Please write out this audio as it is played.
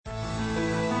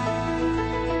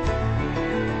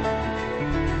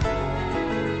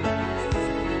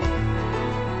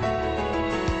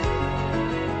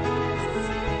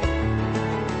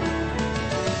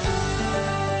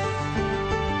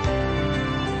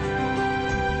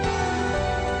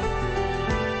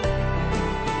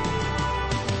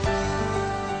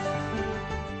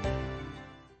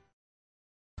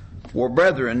Well,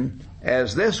 brethren,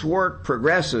 as this work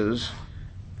progresses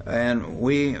and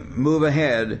we move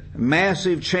ahead,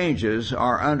 massive changes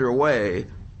are underway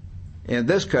in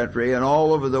this country and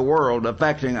all over the world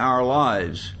affecting our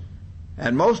lives.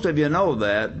 And most of you know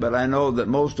that, but I know that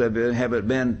most of you haven't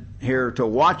been here to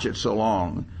watch it so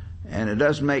long. And it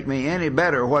doesn't make me any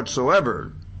better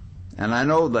whatsoever. And I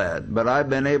know that, but I've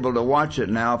been able to watch it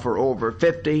now for over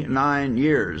 59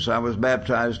 years. I was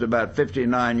baptized about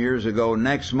 59 years ago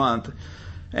next month,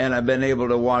 and I've been able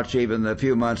to watch even the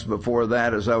few months before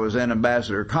that as I was in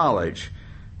Ambassador College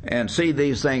and see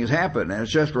these things happen. And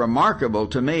it's just remarkable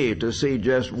to me to see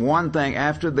just one thing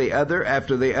after the other,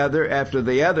 after the other, after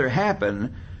the other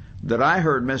happen that I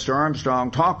heard Mr. Armstrong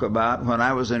talk about when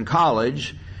I was in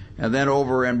college, and then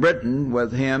over in Britain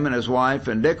with him and his wife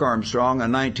and Dick Armstrong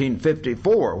in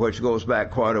 1954, which goes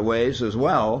back quite a ways as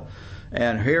well,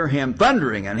 and hear him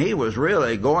thundering, and he was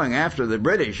really going after the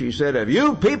British. He said, if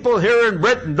you people here in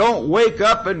Britain don't wake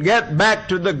up and get back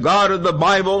to the God of the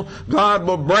Bible, God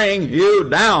will bring you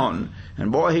down.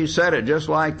 And boy, he said it just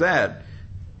like that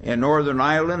in Northern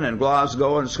Ireland and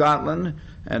Glasgow in Scotland,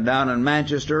 and down in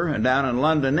Manchester, and down in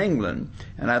London, England.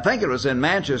 And I think it was in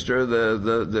Manchester,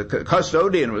 the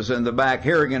custodian was in the back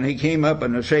hearing, and he came up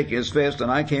and to shake his fist, and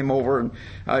I came over and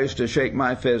I used to shake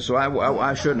my fist, so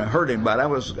I shouldn't have hurt him, but I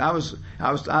was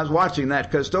watching that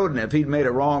custodian. If he'd made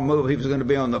a wrong move, he was going to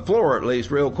be on the floor at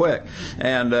least real quick.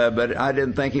 And, but I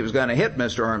didn't think he was going to hit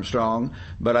Mr. Armstrong,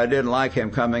 but I didn't like him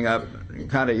coming up,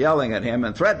 kind of yelling at him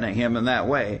and threatening him in that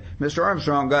way. Mr.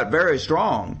 Armstrong got very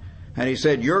strong. And he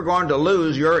said, you're going to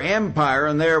lose your empire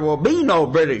and there will be no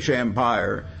British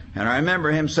Empire. And I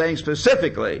remember him saying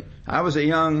specifically, I was a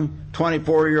young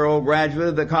 24-year-old graduate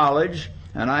of the college,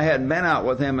 and I hadn't been out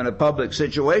with him in a public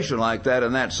situation like that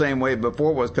in that same way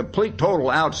before with complete total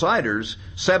outsiders,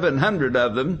 700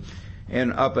 of them,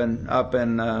 up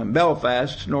in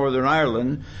Belfast, Northern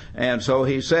Ireland. And so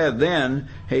he said then,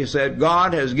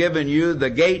 God has given you the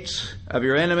gates of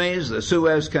your enemies, the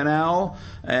Suez Canal,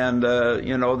 and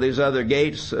these other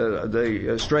gates,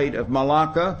 the Strait of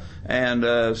Malacca,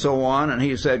 and so on. And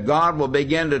he said, God will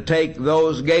begin to take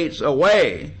those gates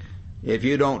away if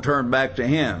you don't turn back to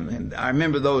him. And I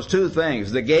remember those two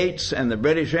things, the gates and the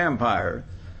British Empire.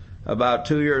 About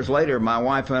 2 years later, my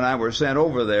wife and I were sent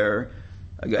over there.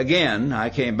 Again, I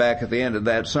came back at the end of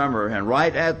that summer, and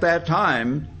right at that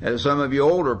time, as some of you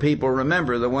older people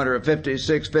remember, the winter of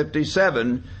 56,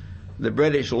 57, the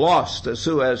British lost the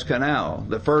Suez Canal.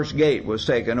 The first gate was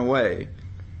taken away.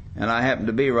 And I happened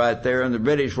to be right there, and the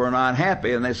British were not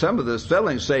happy, and some of the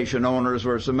filling station owners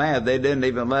were so mad they didn't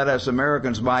even let us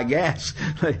Americans buy gas.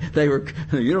 They were,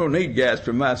 you don't need gas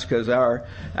from us, because our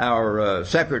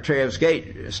Secretary of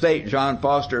State, John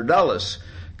Foster Dulles,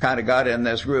 kind of got in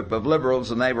this group of liberals,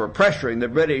 and they were pressuring the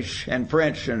British and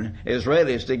French and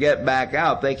Israelis to get back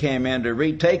out. They came in to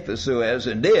retake the Suez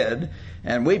and did,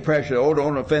 and we pressured,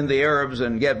 don't offend the Arabs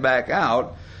and get back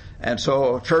out. And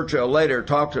so Churchill later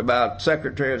talked about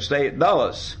Secretary of State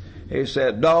Dulles. He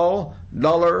said,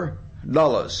 duller,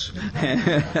 Dulles,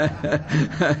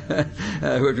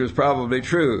 which was probably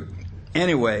true.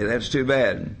 Anyway, that's too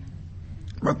bad.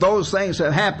 But those things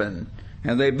have happened.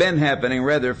 And they've been happening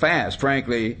rather fast,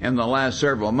 frankly, in the last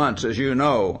several months, as you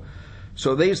know.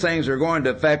 So these things are going to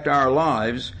affect our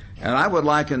lives. And I would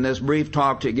like in this brief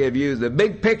talk to give you the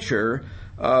big picture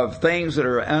of things that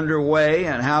are underway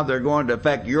and how they're going to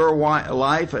affect your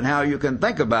life and how you can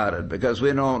think about it. Because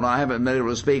I haven't been able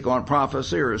to speak on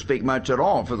prophecy or speak much at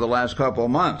all for the last couple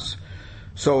of months.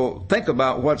 So think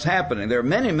about what's happening. There are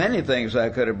many, many things I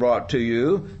could have brought to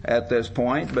you at this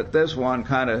point, but this one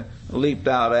kind of leaped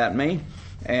out at me.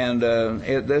 And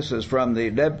this is from the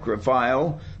Debra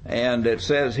file, and it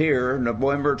says here,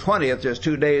 November 20th, just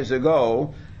 2 days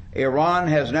ago, Iran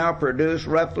has now produced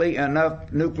roughly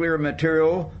enough nuclear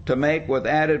material to make, with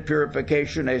added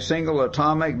purification, a single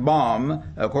atomic bomb,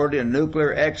 according to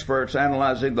nuclear experts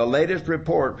analyzing the latest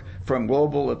report from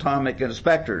global atomic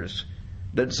inspectors.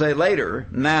 Didn't say later,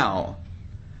 now.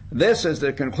 This is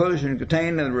the conclusion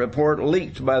contained in the report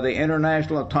leaked by the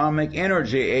International Atomic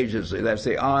Energy Agency, that's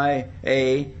the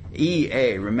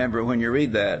IAEA, remember when you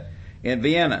read that, in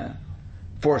Vienna,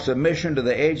 for submission to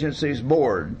the agency's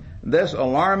board. This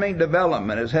alarming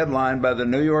development is headlined by the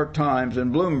New York Times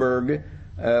and Bloomberg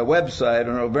website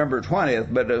on November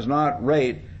 20th, but does not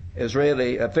rate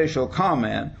Israeli official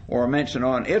comment or mention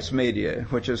on its media,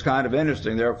 which is kind of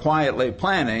interesting. They're quietly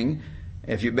planning.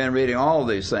 If you've been reading all of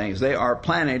these things, they are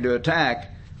planning to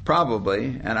attack,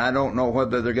 probably, and I don't know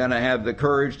whether they're going to have the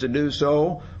courage to do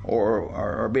so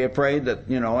or be afraid that,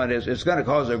 it's going to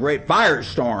cause a great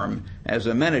firestorm, as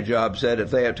Ahmadinejad said,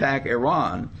 if they attack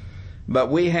Iran. But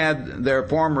we had their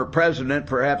former president,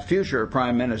 perhaps future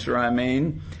prime minister,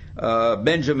 Benjamin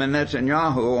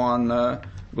Netanyahu, on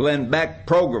Glenn Beck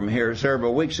program here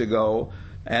several weeks ago,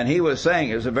 and he was saying,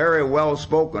 is a very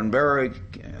well-spoken,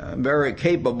 very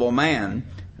capable man,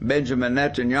 Benjamin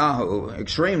Netanyahu,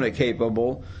 extremely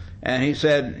capable, and he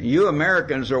said, you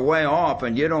Americans are way off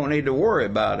and you don't need to worry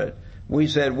about it. We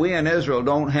said, we in Israel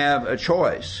don't have a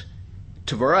choice.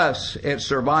 For us, it's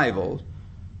survival.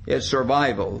 It's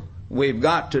survival. We've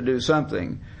got to do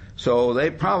something. So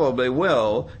they probably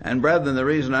will. And brethren, the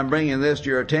reason I'm bringing this to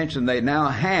your attention, they now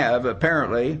have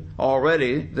apparently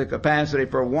already the capacity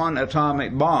for one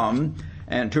atomic bomb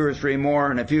and 2 or 3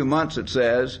 more in a few months, it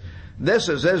says. This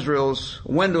is Israel's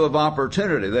window of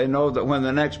opportunity. They know that when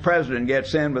the next president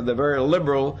gets in with a very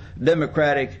liberal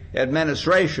democratic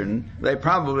administration, they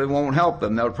probably won't help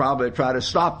them. They'll probably try to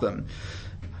stop them.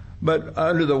 But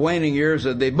under the waning years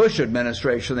of the Bush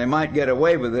administration, they might get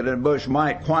away with it, and Bush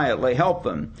might quietly help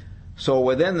them. So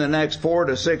within the next 4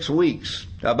 to 6 weeks,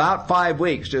 about 5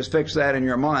 weeks, just fix that in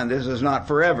your mind. This is not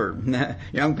forever.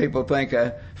 Young people think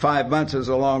 5 months is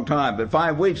a long time, but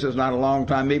 5 weeks is not a long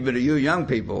time even to you young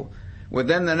people.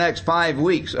 Within the next 5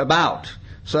 weeks, about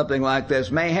something like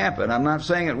this may happen. I'm not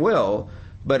saying it will,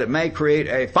 but it may create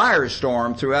a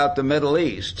firestorm throughout the Middle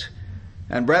East.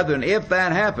 And brethren, if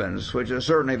that happens, which is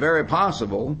certainly very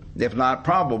possible, if not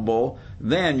probable,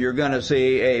 then you're going to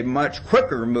see a much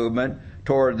quicker movement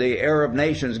toward the Arab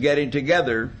nations getting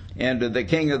together into the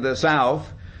King of the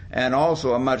South, and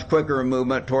also a much quicker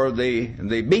movement toward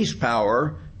the beast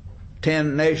power,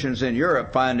 10 nations in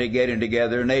Europe finally getting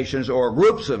together, nations or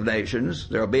groups of nations.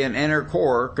 There'll be an inner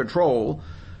core control,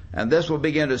 and this will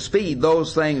begin to speed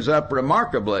those things up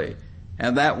remarkably,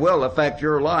 and that will affect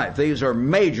your life. These are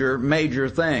major, major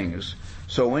things.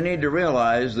 So we need to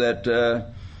realize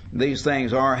that these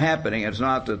things are happening. It's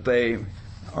not that they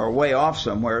are way off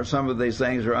somewhere. Some of these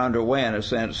things are underway in a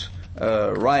sense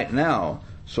right now.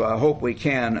 So I hope we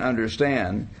can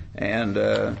understand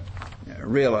and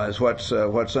realize what's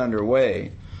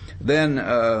underway. Then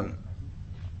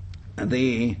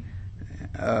the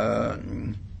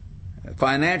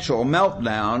financial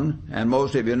meltdown, and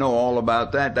most of you know all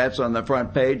about that. That's on the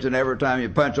front page, and every time you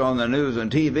punch on the news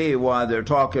and TV, why, they're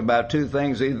talking about two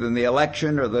things, either the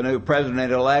election or the new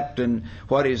president-elect and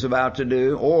what he's about to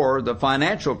do, or the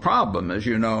financial problem, as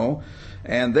you know.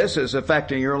 And this is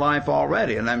affecting your life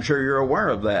already, and I'm sure you're aware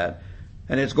of that.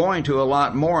 And it's going to a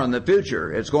lot more in the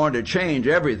future. It's going to change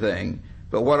everything.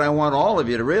 But what I want all of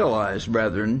you to realize,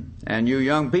 brethren, and you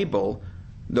young people,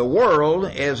 the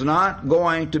world is not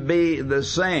going to be the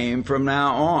same from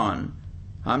now on.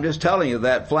 I'm just telling you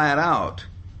that flat out.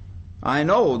 I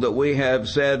know that we have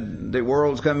said the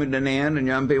world's coming to an end, and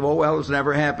young people, well, it's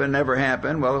never happened, never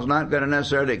happened. Well, it's not going to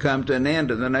necessarily come to an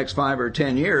end in the next 5 or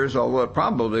 10 years, although it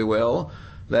probably will.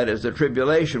 That is, the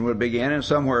tribulation would begin, and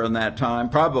somewhere in that time,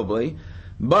 probably.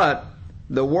 But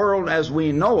the world as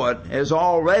we know it is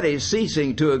already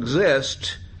ceasing to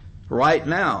exist right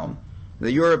now.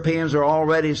 The Europeans are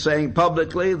already saying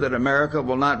publicly that America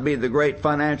will not be the great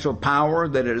financial power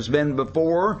that it has been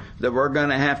before, that we're going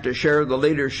to have to share the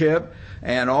leadership,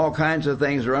 and all kinds of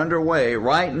things are underway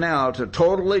right now to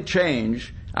totally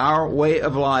change our way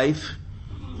of life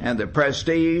and the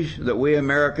prestige that we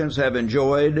Americans have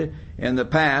enjoyed in the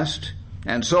past,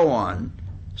 and so on.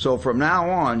 So from now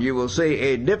on, you will see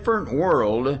a different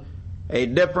world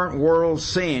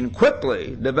scene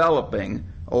quickly developing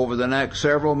over the next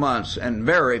several months and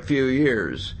very few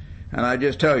years. And I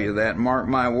just tell you that, mark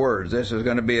my words, this is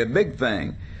going to be a big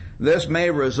thing. This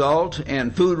may result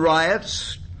in food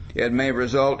riots. It may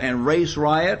result in race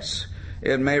riots.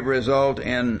 It may result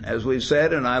in, as we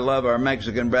said, and I love our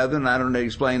Mexican brethren, I don't need to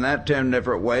explain that 10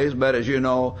 different ways, but as you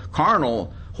know,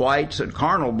 carnal whites and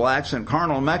carnal blacks and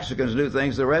carnal Mexicans do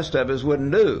things the rest of us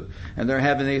wouldn't do. And they're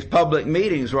having these public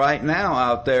meetings right now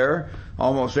out there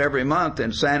almost every month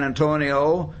in San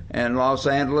Antonio and Los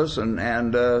Angeles and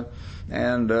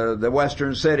the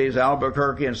western cities,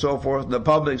 Albuquerque and so forth, the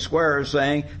public squares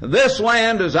saying, this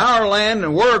land is our land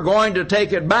and we're going to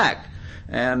take it back.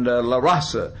 And La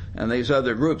Raza and these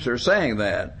other groups are saying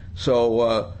that.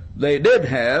 So they did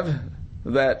have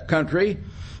that country,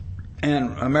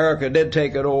 and America did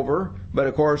take it over. But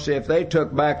of course, if they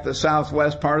took back the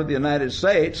southwest part of the United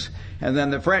States, and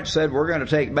then the French said, we're going to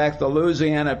take back the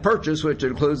Louisiana Purchase, which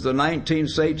includes the 19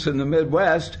 states in the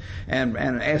Midwest,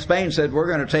 and Spain said, we're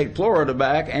going to take Florida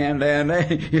back, and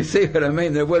you see what I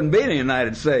mean? There wouldn't be any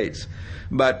United States.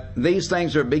 But these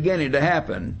things are beginning to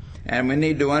happen, and we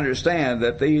need to understand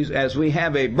that these, as we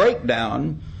have a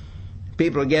breakdown,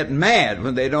 people get mad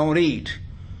when they don't eat.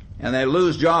 And they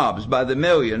lose jobs by the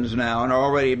millions now, and are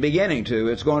already beginning to.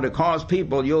 It's going to cause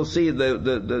people, you'll see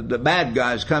the bad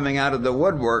guys coming out of the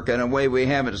woodwork in a way we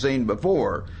haven't seen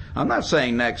before. I'm not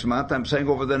saying next month, I'm saying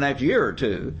over the next year or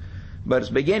two. But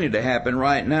it's beginning to happen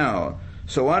right now.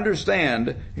 So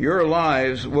understand, your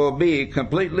lives will be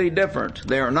completely different.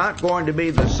 They are not going to be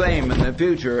the same in the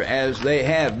future as they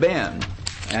have been.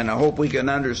 And I hope we can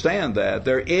understand that.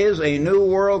 There is a new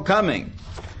world coming.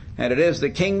 And it is the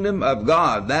kingdom of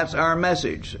God. That's our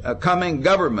message. A coming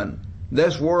government.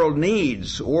 This world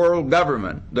needs world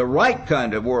government. The right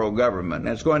kind of world government.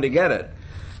 And it's going to get it.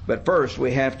 But first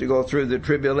we have to go through the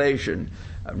tribulation.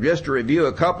 Just to review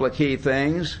a couple of key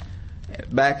things.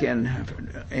 Back in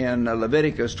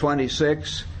Leviticus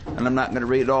 26. And I'm not going to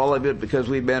read all of it because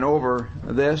we've been over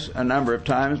this a number of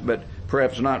times. But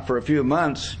perhaps not for a few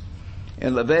months.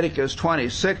 In Leviticus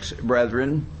 26,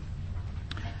 brethren,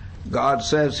 God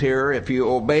says here, if you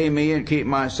obey me and keep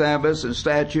my Sabbaths and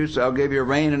statutes, I'll give you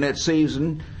rain in its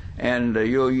season, and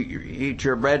you'll eat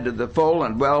your bread to the full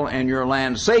and dwell in your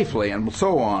land safely, and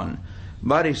so on.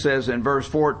 But he says in verse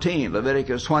 14,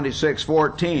 Leviticus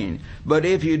 26:14, but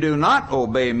if you do not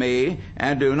obey me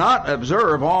and do not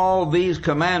observe all these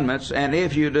commandments, and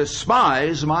if you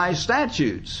despise my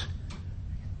statutes.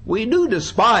 We do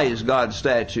despise God's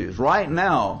statutes. Right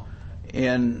now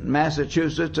in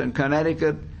Massachusetts and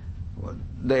Connecticut,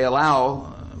 they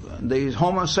allow these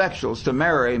homosexuals to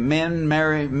marry men,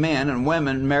 and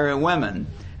women marry women.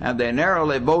 And they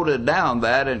narrowly voted down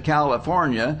that in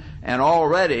California, and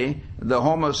already the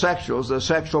homosexuals, the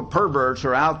sexual perverts,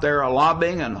 are out there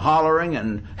lobbying and hollering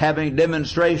and having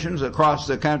demonstrations across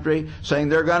the country saying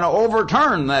they're going to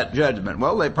overturn that judgment.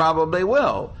 Well, they probably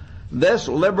will. This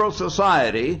liberal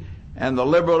society and the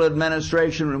liberal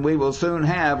administration we will soon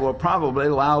have will probably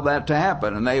allow that to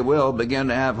happen, and they will begin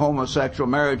to have homosexual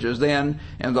marriages then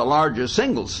in the largest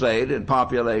single state in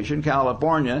population,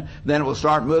 California. Then it will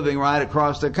start moving right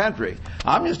across the country.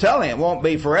 I'm just telling you, it won't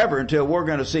be forever until we're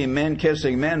going to see men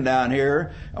kissing men down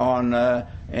here on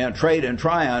Trade and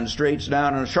Tryon streets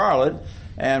down in Charlotte.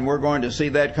 And we're going to see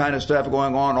that kind of stuff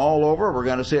going on all over. We're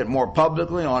going to see it more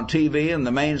publicly on TV and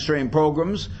the mainstream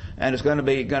programs. And it's going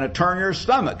to turn your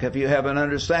stomach if you have an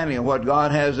understanding of what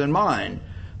God has in mind.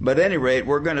 But at any rate,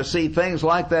 we're going to see things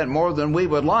like that more than we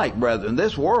would like, brethren.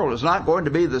 This world is not going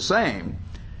to be the same.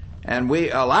 And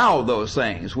we allow those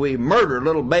things. We murder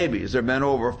little babies. There have been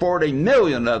over 40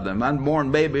 million of them,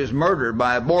 unborn babies murdered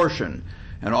by abortion.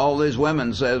 And all these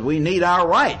women says, we need our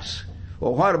rights.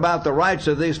 Well, what about the rights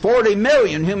of these 40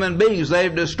 million human beings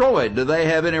they've destroyed? Do they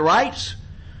have any rights?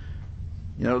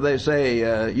 You know, they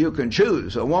say you can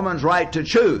choose. A woman's right to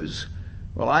choose.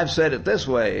 Well, I've said it this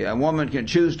way. A woman can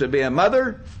choose to be a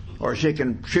mother, or she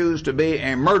can choose to be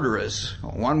a murderess,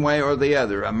 one way or the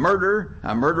other. A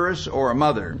murderess, or a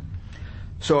mother.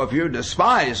 So if you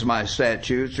despise my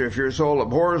statutes, or if your soul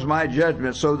abhors my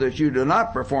judgments, so that you do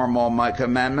not perform all my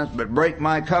commandments, but break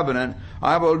my covenant,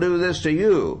 I will do this to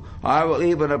you. I will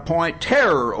even appoint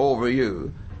terror over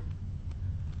you.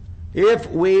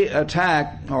 If we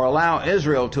attack, or allow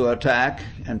Israel to attack,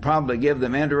 and probably give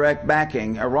them indirect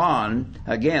backing, Iran,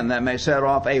 again, that may set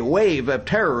off a wave of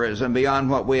terrorism beyond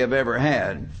what we have ever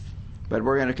had. But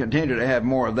we're going to continue to have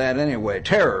more of that anyway.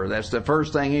 Terror, that's the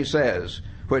first thing he says,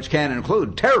 which can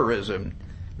include terrorism.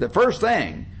 The first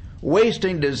thing,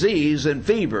 wasting disease and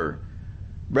fever.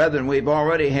 Brethren, we've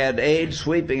already had AIDS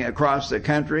sweeping across the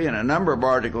country, and a number of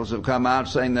articles have come out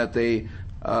saying that the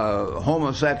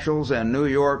homosexuals in New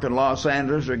York and Los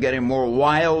Angeles are getting more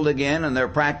wild again in their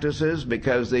practices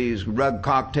because these drug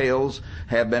cocktails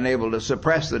have been able to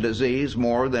suppress the disease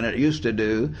more than it used to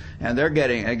do, and they're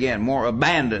getting, again, more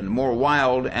abandoned, more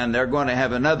wild, and they're going to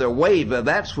have another wave of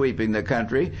that sweeping the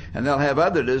country, and they'll have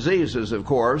other diseases, of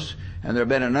course, and there have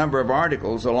been a number of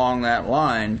articles along that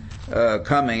line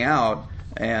coming out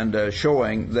and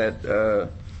showing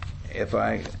that, if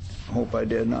I hope I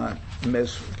did not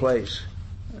misplace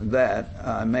that,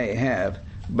 I may have,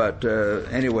 but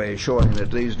anyway, showing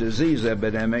that these disease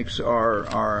epidemics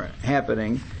are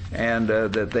happening, and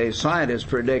that scientists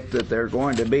predict that there are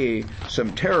going to be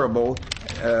some terrible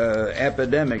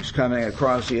epidemics coming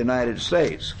across the United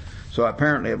States. So I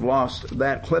apparently have lost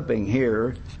that clipping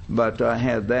here, but I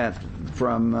had that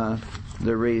from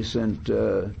the recent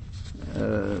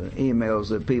emails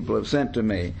that people have sent to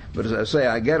me. But as I say,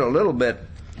 I get a little bit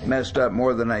messed up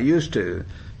more than I used to.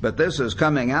 But this is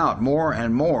coming out more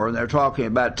and more. They're talking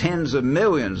about tens of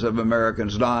millions of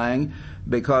Americans dying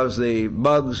because the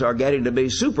bugs are getting to be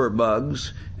super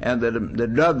bugs, and the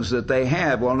drugs that they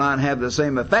have will not have the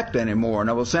same effect anymore, and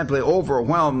it will simply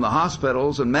overwhelm the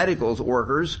hospitals and medical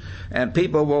workers, and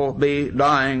people will be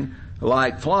dying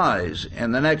like flies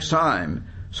in the next time.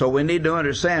 So we need to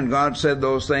understand God said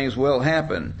those things will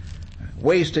happen.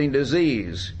 Wasting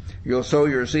disease. You'll sow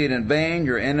your seed in vain.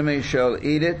 Your enemies shall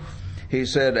eat it. He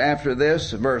said after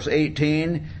this, verse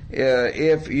 18,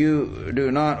 if you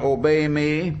do not obey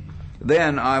me,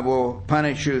 then I will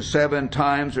punish you 7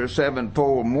 times or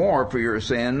 7-fold more for your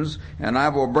sins, and I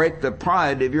will break the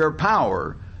pride of your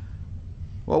power.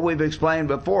 Well, we've explained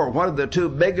before, what are the 2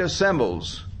 biggest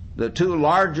symbols? The 2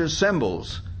 largest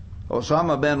symbols?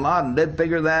 Osama bin Laden did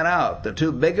figure that out. The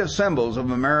 2 biggest symbols of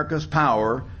America's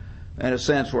power, in a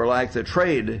sense, were like the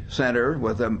trade center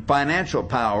with the financial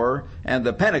power and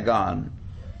the Pentagon.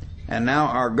 And now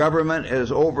our government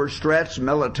is overstretched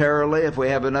militarily. If we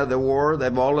have another war,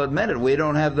 they've all admitted we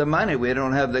don't have the money, we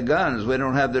don't have the guns, we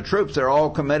don't have the troops. They're all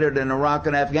committed in Iraq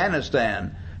and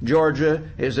Afghanistan. Georgia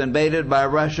is invaded by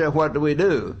Russia. What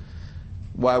do?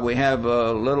 Why, we have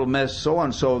a little Miss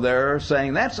so-and-so there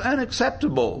saying that's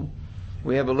unacceptable.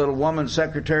 We have a little woman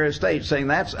Secretary of State saying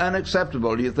that's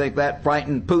unacceptable. Do you think that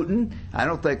frightened Putin? I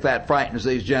don't think that frightens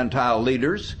these Gentile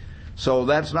leaders. So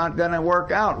that's not going to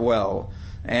work out well.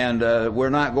 And we're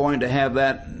not going to have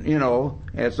that,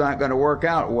 it's not going to work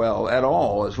out well at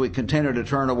all as we continue to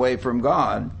turn away from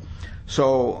God.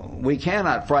 So we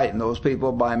cannot frighten those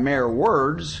people by mere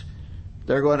words.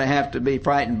 They're going to have to be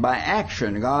frightened by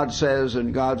action. God says,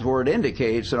 and God's Word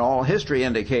indicates, and all history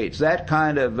indicates, that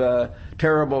kind of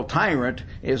terrible tyrant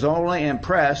is only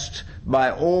impressed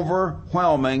by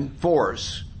overwhelming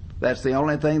force. That's the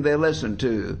only thing they listen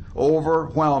to,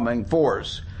 overwhelming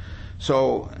force.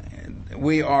 So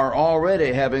we are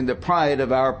already having the pride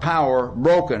of our power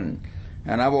broken.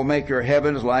 And I will make your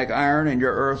heavens like iron and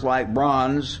your earth like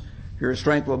bronze. Your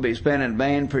strength will be spent in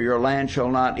vain, for your land shall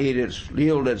not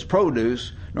yield its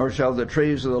produce, nor shall the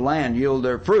trees of the land yield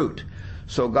their fruit.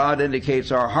 So God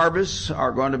indicates our harvests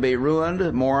are going to be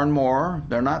ruined more and more.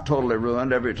 They're not totally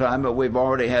ruined every time, but we've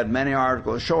already had many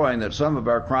articles showing that some of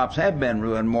our crops have been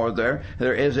ruined more there.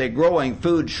 There is a growing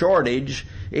food shortage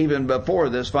even before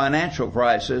this financial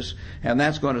crisis, and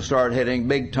that's going to start hitting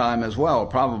big time as well,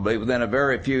 probably within a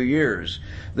very few years.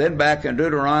 Then back in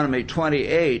Deuteronomy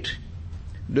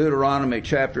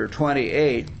chapter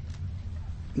 28,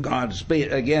 God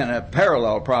speaks again, a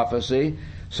parallel prophecy,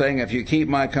 saying, if you keep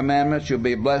my commandments, you'll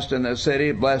be blessed in the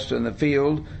city, blessed in the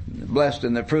field, blessed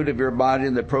in the fruit of your body,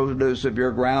 and the produce of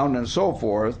your ground, and so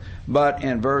forth. But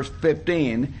in verse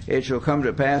 15, it shall come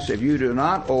to pass, if you do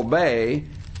not obey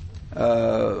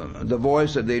the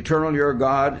voice of the eternal your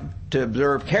God, to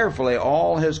observe carefully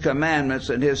all his commandments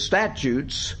and his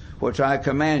statutes, which I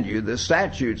command you. The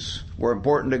statutes were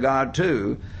important to God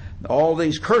too. All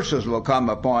these curses will come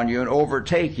upon you and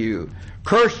overtake you.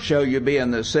 Cursed shall you be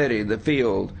in the city, the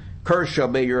field. Cursed shall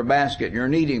be your basket, your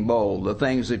kneading bowl, the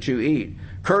things that you eat.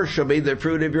 Cursed shall be the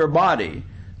fruit of your body.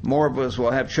 More of us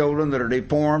will have children that are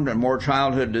deformed, and more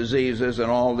childhood diseases and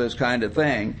all this kind of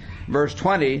thing. Verse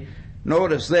 20,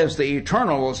 notice this, the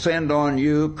Eternal will send on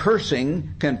you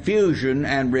cursing, confusion,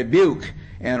 and rebuke,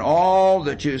 and all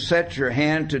that you set your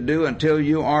hand to do until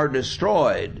you are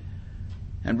destroyed.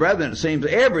 And brethren, it seems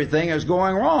everything is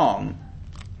going wrong.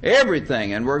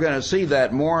 Everything. And we're going to see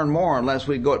that more and more unless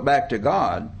we go back to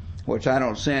God, which I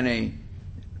don't see any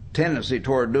tendency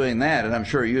toward doing that, and I'm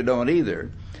sure you don't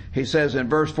either. He says in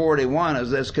verse 41,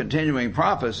 as this continuing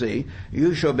prophecy,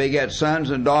 you shall beget sons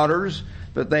and daughters,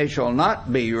 but they shall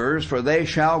not be yours, for they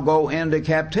shall go into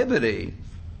captivity.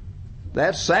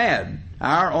 That's sad.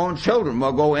 Our own children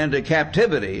will go into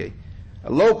captivity.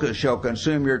 A locust shall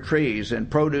consume your trees and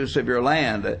produce of your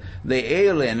land. The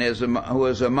alien who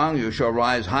is among you shall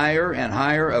rise higher and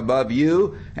higher above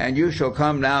you, and you shall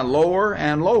come down lower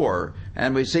and lower.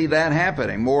 And we see that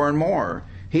happening more and more.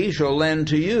 He shall lend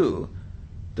to you.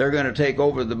 They're going to take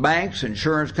over the banks,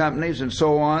 insurance companies, and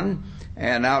so on.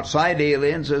 And outside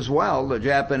aliens as well, the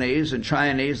Japanese and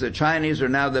Chinese. The Chinese are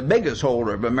now the biggest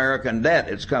holder of American debt.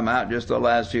 It's come out just the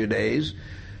last few days.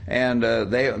 And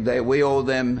we owe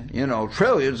them,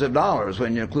 trillions of dollars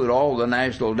when you include all the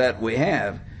national debt we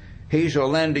have. He shall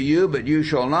lend to you, but you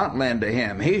shall not lend to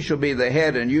him. He shall be the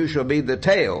head, and you shall be the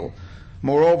tail.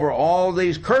 Moreover, all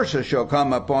these curses shall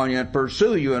come upon you and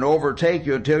pursue you and overtake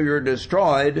you until you're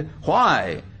destroyed.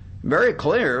 Why? Very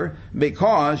clear,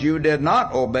 because you did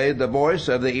not obey the voice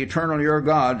of the eternal your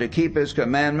God to keep his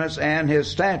commandments and his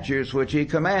statutes which he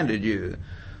commanded you.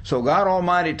 So God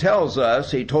Almighty tells us,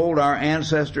 he told our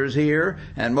ancestors here,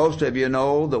 and most of you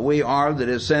know that we are the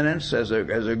descendants as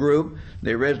a group,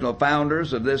 the original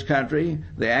founders of this country,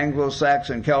 the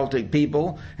Anglo-Saxon Celtic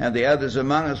people, and the others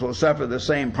among us will suffer the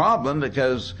same problem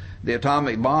because the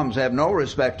atomic bombs have no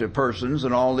respect of persons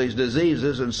and all these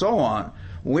diseases and so on.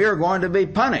 we're going to be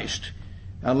punished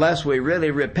unless we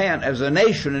really repent as a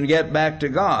nation and get back to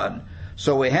God.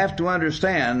 So we have to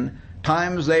understand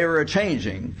times they are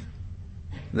a-changing.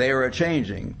 They are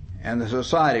a-changing, and the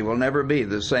society will never be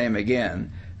the same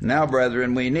again. Now,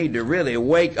 brethren, we need to really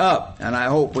wake up, and I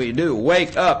hope we do,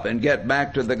 wake up and get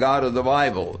back to the God of the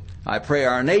Bible. I pray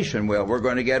our nation will. We're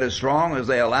going to get as strong as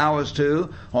they allow us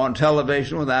to on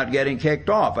television without getting kicked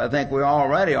off. I think we're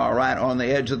already all right on the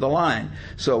edge of the line.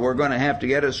 So we're going to have to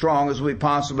get as strong as we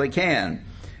possibly can,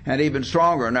 and even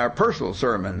stronger in our personal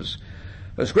sermons.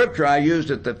 The scripture I used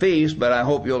at the feast, but I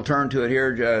hope you'll turn to it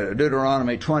here,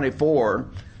 Deuteronomy 24,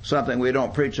 something we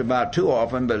don't preach about too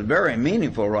often, but very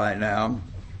meaningful right now.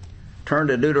 Turn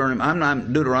to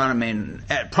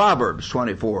Proverbs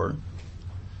 24.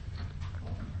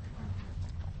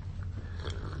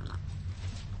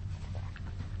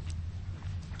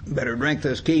 Better drink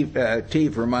this tea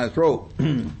for my throat.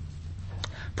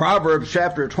 Proverbs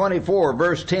chapter 24,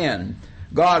 verse 10.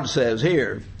 God says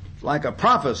here, like a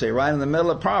prophecy right in the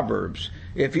middle of Proverbs,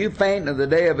 if you faint in the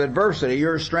day of adversity,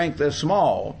 your strength is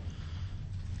small.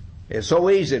 It's so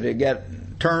easy to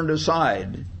get turned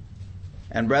aside.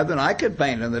 And brethren, I could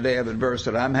faint in the day of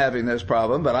adversity. I'm having this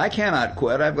problem, but I cannot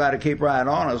quit. I've got to keep right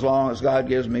on as long as God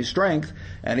gives me strength,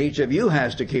 and each of you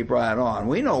has to keep right on.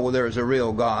 We know there's a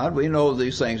real God. We know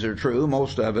these things are true,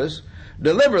 most of us.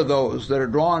 Deliver those that are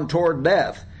drawn toward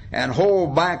death, and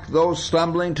hold back those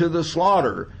stumbling to the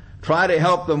slaughter. Try to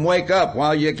help them wake up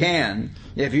while you can.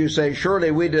 If you say,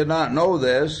 surely we did not know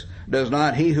this, does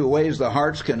not he who weighs the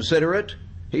hearts consider it?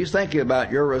 He's thinking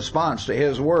about your response to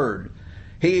his word.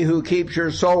 He who keeps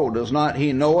your soul, does not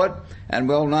he know it? And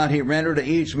will not he render to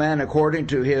each man according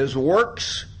to his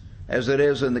works, as it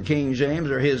is in the King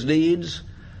James, or his deeds?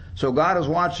 So God is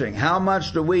watching. How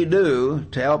much do we do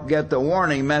to help get the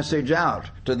warning message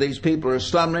out to these people who are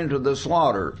stumbling to the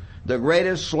slaughter? The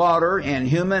greatest slaughter in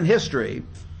human history.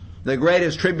 The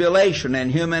greatest tribulation in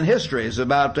human history is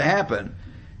about to happen.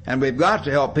 And we've got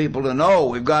to help people to know.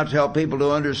 We've got to help people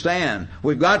to understand.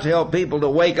 We've got to help people to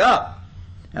wake up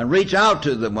and reach out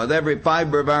to them with every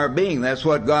fiber of our being. That's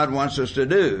what God wants us to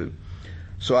do.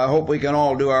 So I hope we can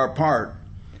all do our part.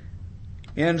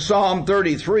 In Psalm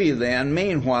 33 then,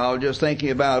 meanwhile, just thinking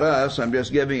about us, I'm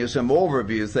just giving you some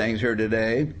overview things here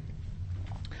today.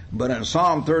 But in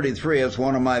Psalm 33, it's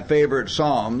one of my favorite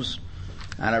Psalms.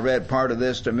 And I read part of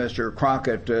this to Mr.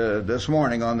 Crockett this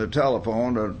morning on the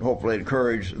telephone to hopefully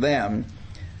encourage them.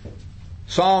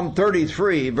 Psalm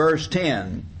 33, verse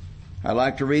 10. I'd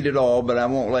like to read it all, but I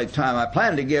won't take time. I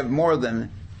plan to give more than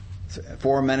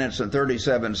 4 minutes and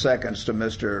 37 seconds to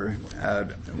Mr.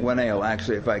 Winnail,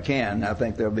 actually, if I can. I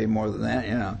think there'll be more than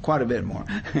that, quite a bit more.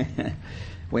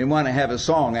 We want to have a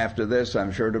song after this,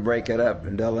 I'm sure, to break it up.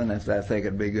 And Dylan, if I think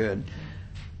it'd be good.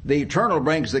 The Eternal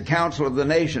brings the counsel of the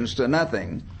nations to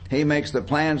nothing. He makes the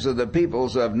plans of the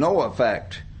peoples of no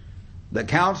effect. The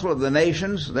counsel of the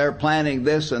nations, they're planning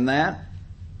this and that.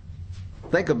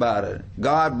 Think about it.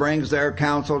 God brings their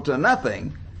counsel to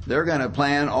nothing. They're going to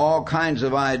plan all kinds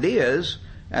of ideas,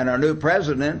 and our new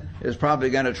president is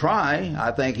probably going to try.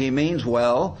 I think he means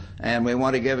well, and we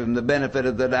want to give him the benefit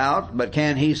of the doubt. But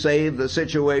can he save the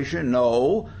situation?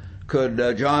 No. Could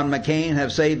John McCain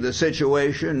have saved the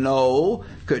situation? No.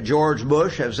 Could George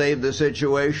Bush have saved the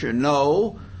situation?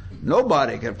 No.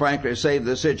 Nobody can frankly save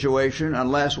the situation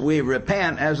unless we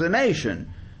repent as a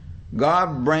nation.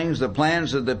 God brings the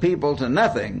plans of the people to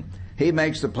nothing. He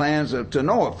makes the plans to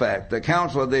no effect. The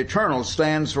counsel of the Eternal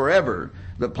stands forever.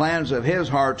 The plans of his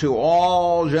heart to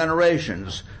all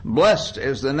generations. Blessed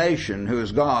is the nation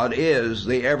whose God is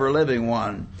the ever-living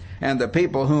one, and the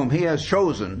people whom he has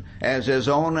chosen as his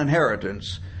own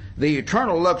inheritance. The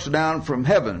Eternal looks down from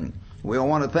heaven. We'll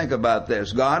want to think about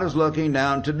this. God is looking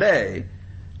down today.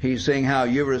 He's seeing how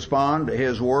you respond to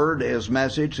his word, his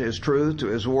message, his truth, to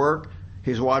his work.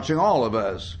 He's watching all of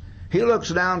us. He looks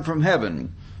down from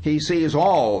heaven. He sees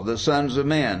all the sons of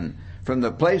men. From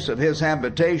the place of his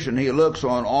habitation, he looks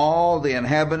on all the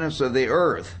inhabitants of the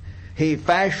earth. He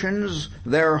fashions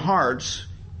their hearts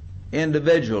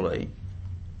individually.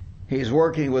 He's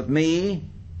working with me.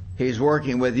 He's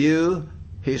working with you.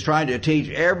 He's trying to teach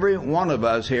every one of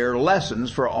us here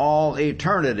lessons for all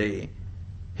eternity.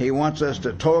 He wants us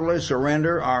to totally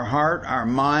surrender our heart, our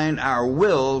mind, our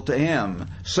will to him.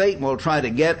 Satan will try to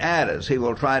get at us. He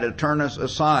will try to turn us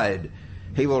aside.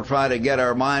 He will try to get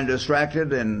our mind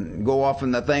distracted and go off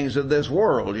in the things of this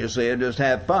world, you see, and just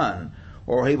have fun.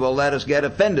 Or he will let us get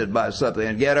offended by something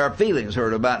and get our feelings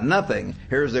hurt about nothing.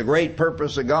 Here's the great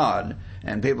purpose of God.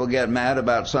 And people get mad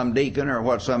about some deacon or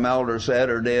what some elder said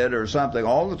or did or something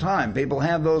all the time. People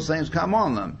have those things come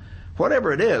on them.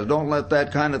 Whatever it is, don't let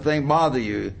that kind of thing bother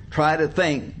you. Try to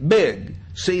think big.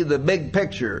 See the big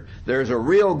picture. There's a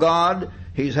real God.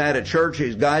 He's had a church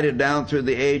He's guided down through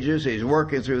the ages. He's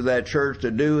working through that church to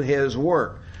do His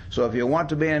work. So if you want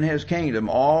to be in His kingdom,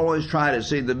 always try to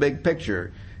see the big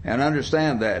picture and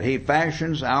understand that He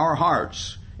fashions our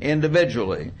hearts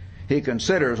individually. He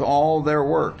considers all their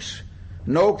works.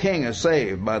 No king is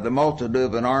saved by the multitude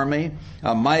of an army.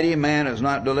 A mighty man is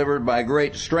not delivered by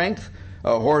great strength.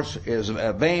 A horse is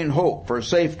a vain hope for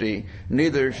safety,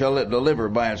 neither shall it deliver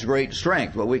by its great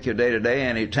strength. But we could day to day,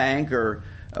 any tank or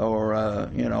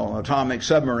atomic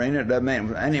submarine, it doesn't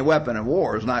mean any weapon of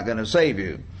war is not going to save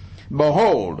you.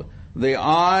 Behold, the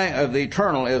eye of the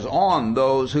Eternal is on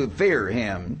those who fear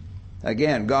Him.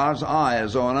 Again, God's eye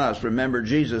is on us. Remember,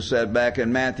 Jesus said back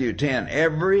in Matthew 10,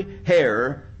 every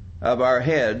hair of our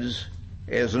heads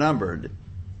is numbered.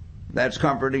 That's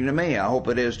comforting to me. I hope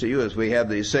it is to you as we have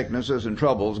these sicknesses and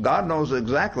troubles. God knows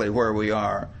exactly where we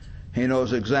are. He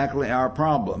knows exactly our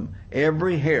problem.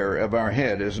 Every hair of our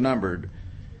head is numbered.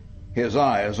 His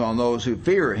eye is on those who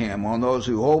fear Him, on those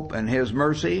who hope in His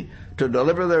mercy, to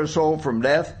deliver their soul from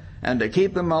death and to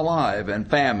keep them alive in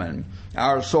famine.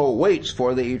 Our soul waits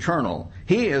for the Eternal.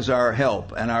 He is our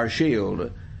help and our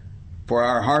shield. For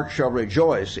our heart shall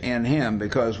rejoice in Him,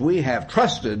 because we have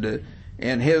trusted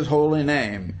in His holy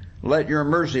name. Let your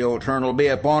mercy, O Eternal, be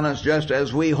upon us just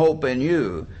as we hope in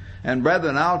you. And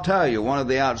brethren, I'll tell you, one of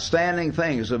the outstanding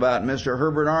things about Mr.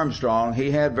 Herbert Armstrong, he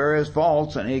had various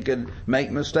faults and he could make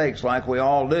mistakes like we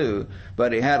all do,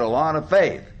 but he had a lot of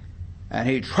faith and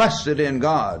he trusted in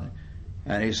God.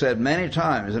 And he said many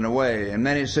times, in a way, in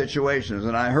many situations,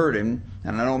 and I heard him,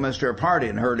 and I know Mr.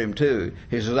 Pardian heard him too.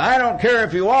 He says, I don't care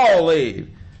if you all leave.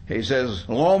 He says,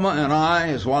 Loma and I,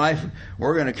 his wife,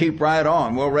 we're going to keep right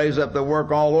on. We'll raise up the work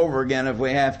all over again if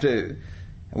we have to.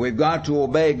 We've got to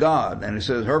obey God. And he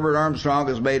says, Herbert Armstrong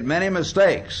has made many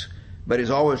mistakes, but he's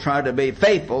always tried to be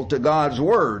faithful to God's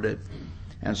Word.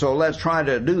 And so let's try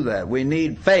to do that. We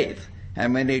need faith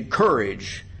and we need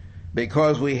courage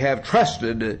because we have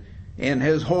trusted in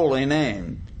His holy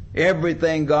name.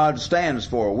 Everything God stands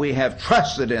for, we have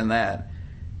trusted in that.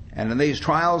 And in these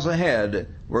trials ahead,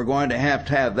 we're going to have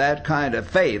that kind of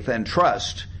faith and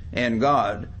trust in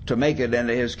God to make it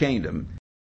into His kingdom.